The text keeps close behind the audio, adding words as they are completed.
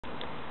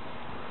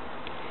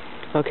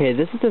Okay,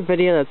 this is a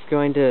video that's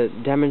going to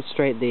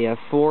demonstrate the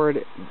Ford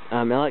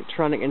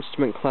Electronic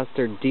Instrument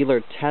Cluster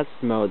Dealer Test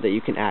Mode that you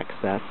can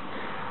access.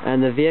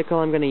 And the vehicle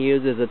I'm going to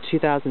use is a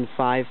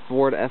 2005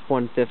 Ford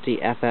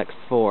F-150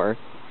 FX4.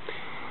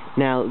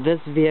 Now, this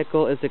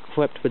vehicle is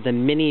equipped with a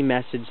mini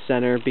message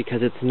center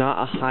because it's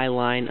not a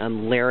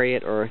Highline,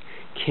 Lariat, or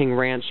King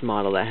Ranch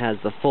model that has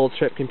the full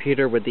trip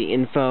computer with the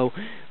info,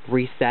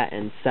 reset,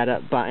 and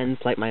setup buttons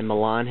like my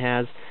Milan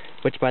has,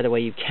 which, by the way,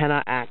 you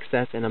cannot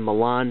access in a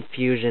Milan,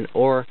 Fusion,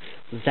 or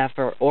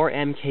Zephyr, or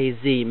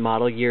MKZ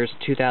model years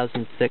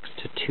 2006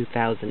 to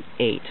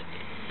 2008.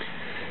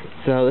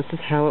 So this is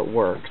how it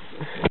works.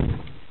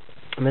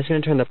 I'm just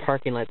going to turn the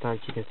parking lights on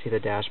so you can see the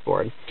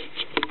dashboard.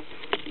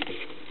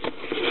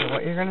 So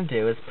what you're going to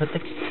do is put the...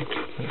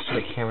 Make sure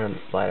the camera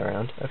doesn't slide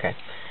around. Okay.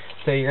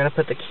 So you're going to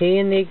put the key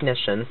in the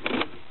ignition,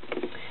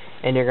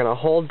 and you're going to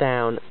hold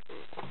down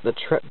the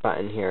trip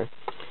button here.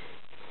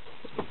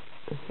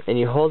 And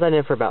you hold that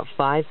in for about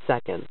 5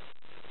 seconds.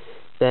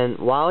 Then,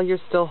 while you're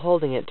still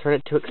holding it, turn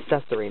it to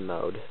accessory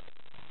mode.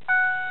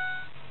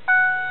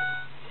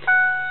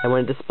 And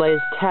when it displays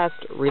test,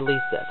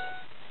 release it.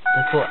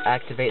 This will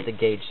activate the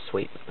gauge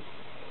sweep.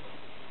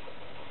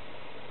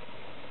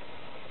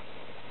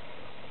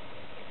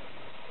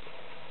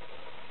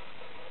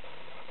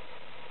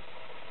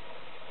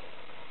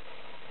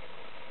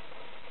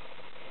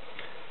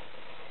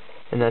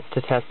 And that's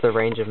to test the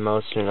range of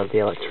motion of the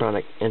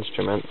electronic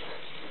instruments.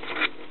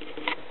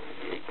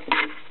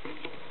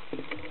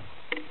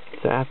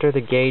 So after the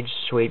gauge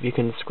sweep, you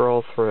can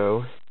scroll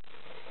through.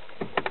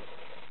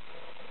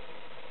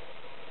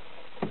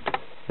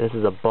 This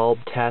is a bulb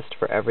test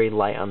for every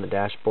light on the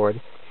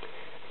dashboard.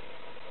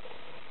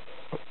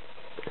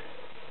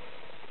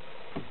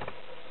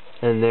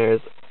 And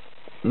there's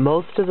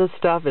most of the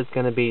stuff is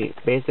going to be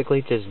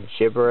basically just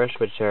gibberish,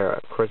 which are,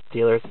 of course,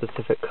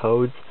 dealer-specific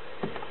codes.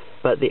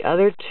 But the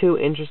other two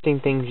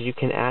interesting things you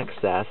can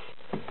access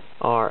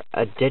are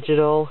a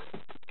digital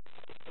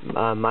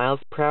miles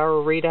per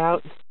hour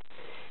readout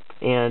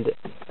and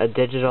a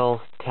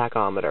digital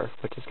tachometer,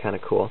 which is kind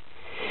of cool.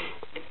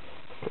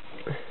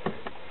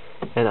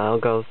 And I'll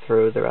go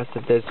through the rest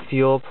of this.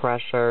 Fuel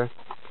pressure,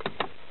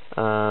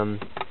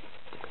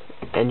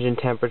 engine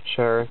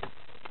temperature,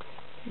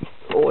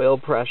 oil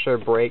pressure,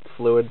 brake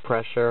fluid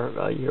pressure,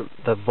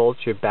 the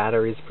volts your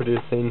battery's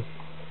producing,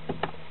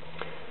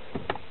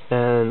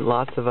 and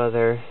lots of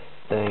other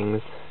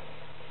things.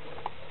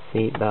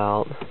 Seat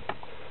belt.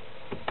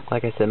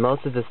 Like I said,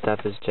 most of this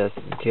stuff is just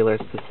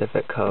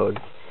dealer-specific codes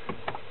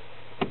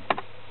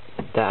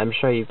that I'm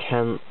sure you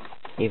can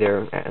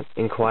either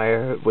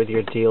inquire with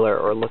your dealer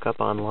or look up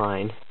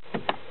online.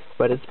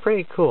 But it's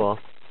pretty cool.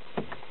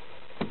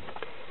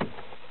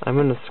 I'm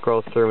going to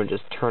scroll through and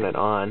just turn it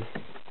on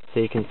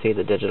so you can see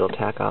the digital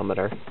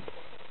tachometer.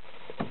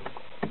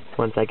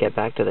 Once I get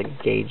back to the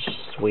gauge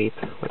sweep,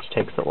 which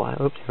takes a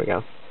while. Oops, here we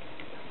go.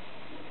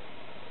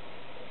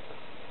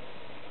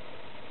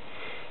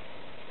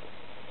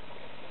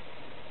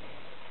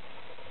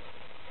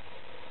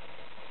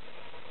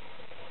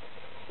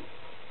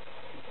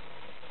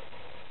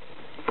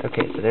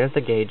 Okay, so there's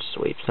the gauge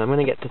sweep. So I'm going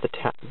to get to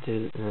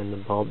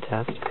the bulb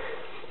test.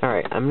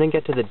 Alright, I'm going to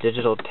get to the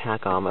digital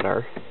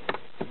tachometer.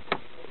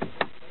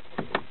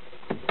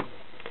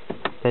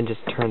 Then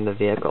just turn the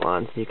vehicle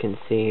on so you can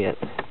see it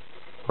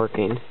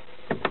working.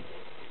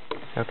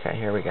 Okay,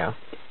 here we go.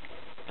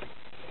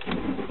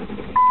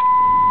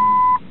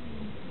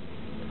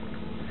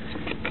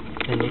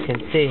 And you can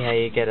see how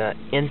you get an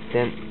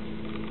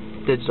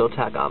instant digital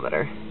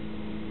tachometer.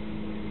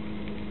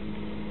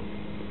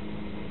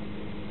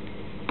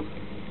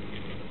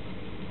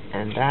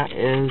 And that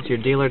is your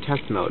dealer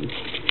test mode.